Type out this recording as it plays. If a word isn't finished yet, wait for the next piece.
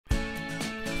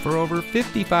For over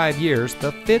 55 years,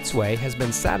 the Fitzway has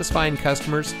been satisfying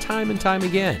customers time and time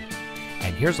again.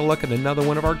 And here's a look at another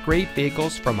one of our great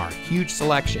vehicles from our huge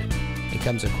selection. It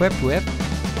comes equipped with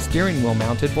steering wheel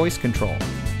mounted voice control,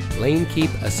 lane keep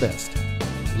assist,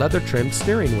 leather trimmed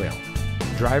steering wheel,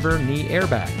 driver knee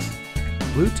airbags,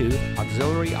 Bluetooth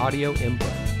auxiliary audio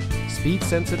input, speed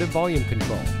sensitive volume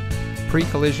control,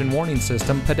 pre-collision warning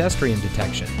system pedestrian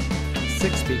detection,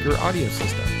 6-speaker audio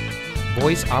system,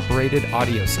 voice operated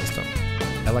audio system,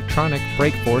 electronic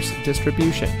brake force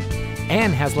distribution,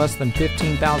 and has less than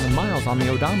 15,000 miles on the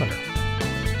odometer.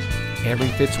 Every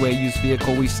Fitzway used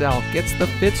vehicle we sell gets the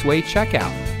Fitzway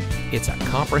checkout. It's a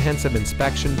comprehensive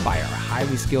inspection by our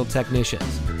highly skilled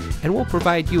technicians, and we'll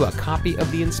provide you a copy of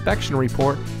the inspection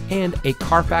report and a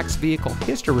Carfax vehicle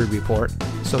history report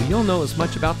so you'll know as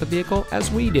much about the vehicle as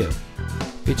we do.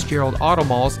 Fitzgerald Auto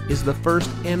Malls is the first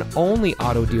and only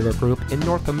auto dealer group in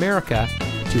North America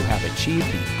to have achieved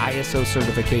the ISO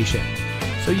certification,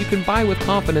 so you can buy with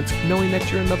confidence knowing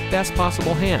that you're in the best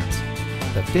possible hands.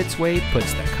 The Fitzway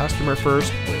puts the customer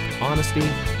first with honesty,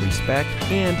 respect,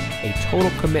 and a total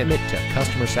commitment to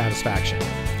customer satisfaction.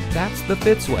 That's the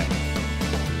Fitzway.